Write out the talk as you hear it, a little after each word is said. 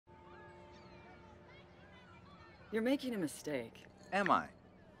You're making a mistake. Am I?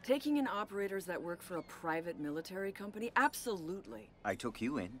 Taking in operators that work for a private military company? Absolutely. I took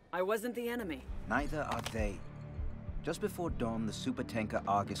you in. I wasn't the enemy. Neither are they. Just before dawn, the supertanker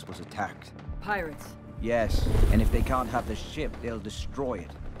Argus was attacked. Pirates. Yes, and if they can't have the ship, they'll destroy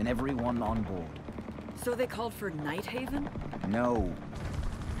it, and everyone on board. So they called for Nighthaven? No.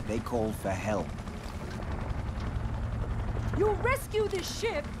 They called for help. You'll rescue this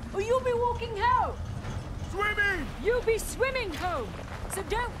ship, or you'll be walking home! Swimming! You'll be swimming home, so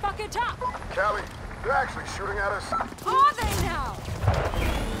don't fuck it up! Callie, they're actually shooting at us. Are they now?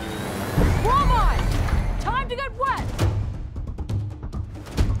 Woman! Time to get wet!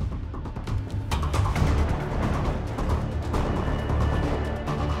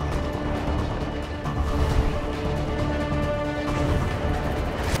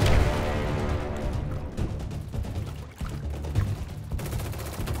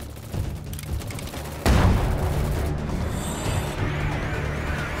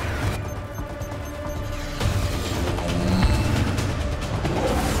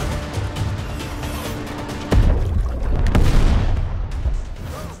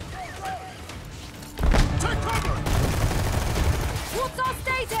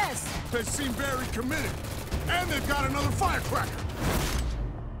 They seem very committed. And they've got another firecracker.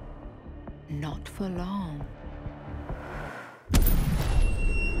 Not for long.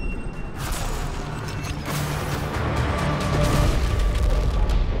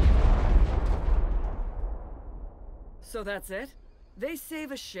 So that's it? They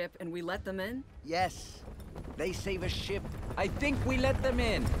save a ship and we let them in? Yes. They save a ship. I think we let them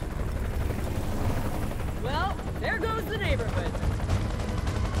in. Well, there goes the neighborhood.